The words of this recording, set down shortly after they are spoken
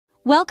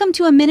Welcome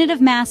to a Minute of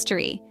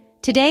Mastery.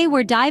 Today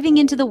we're diving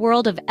into the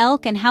world of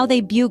elk and how they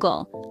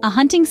bugle. A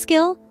hunting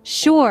skill?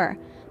 Sure,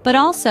 but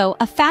also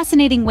a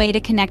fascinating way to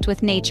connect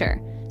with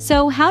nature.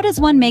 So how does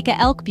one make a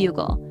elk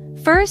bugle?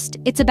 First,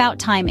 it's about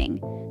timing.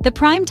 The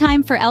prime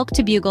time for elk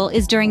to bugle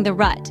is during the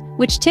rut,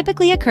 which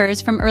typically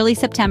occurs from early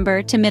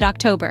September to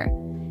mid-October.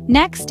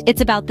 Next,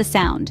 it's about the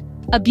sound.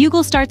 A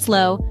bugle starts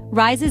low,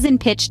 rises in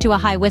pitch to a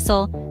high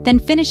whistle, then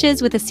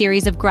finishes with a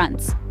series of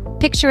grunts.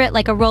 Picture it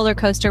like a roller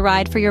coaster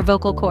ride for your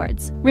vocal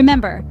cords.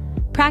 Remember,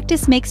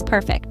 practice makes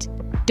perfect.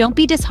 Don't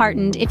be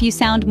disheartened if you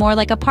sound more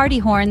like a party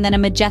horn than a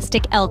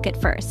majestic elk at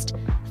first.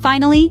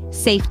 Finally,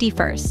 safety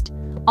first.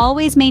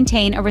 Always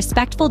maintain a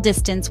respectful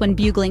distance when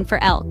bugling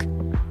for elk.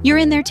 You're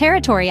in their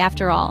territory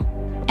after all.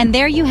 And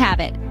there you have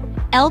it,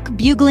 elk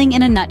bugling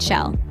in a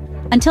nutshell.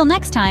 Until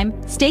next time,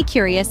 stay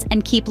curious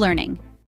and keep learning.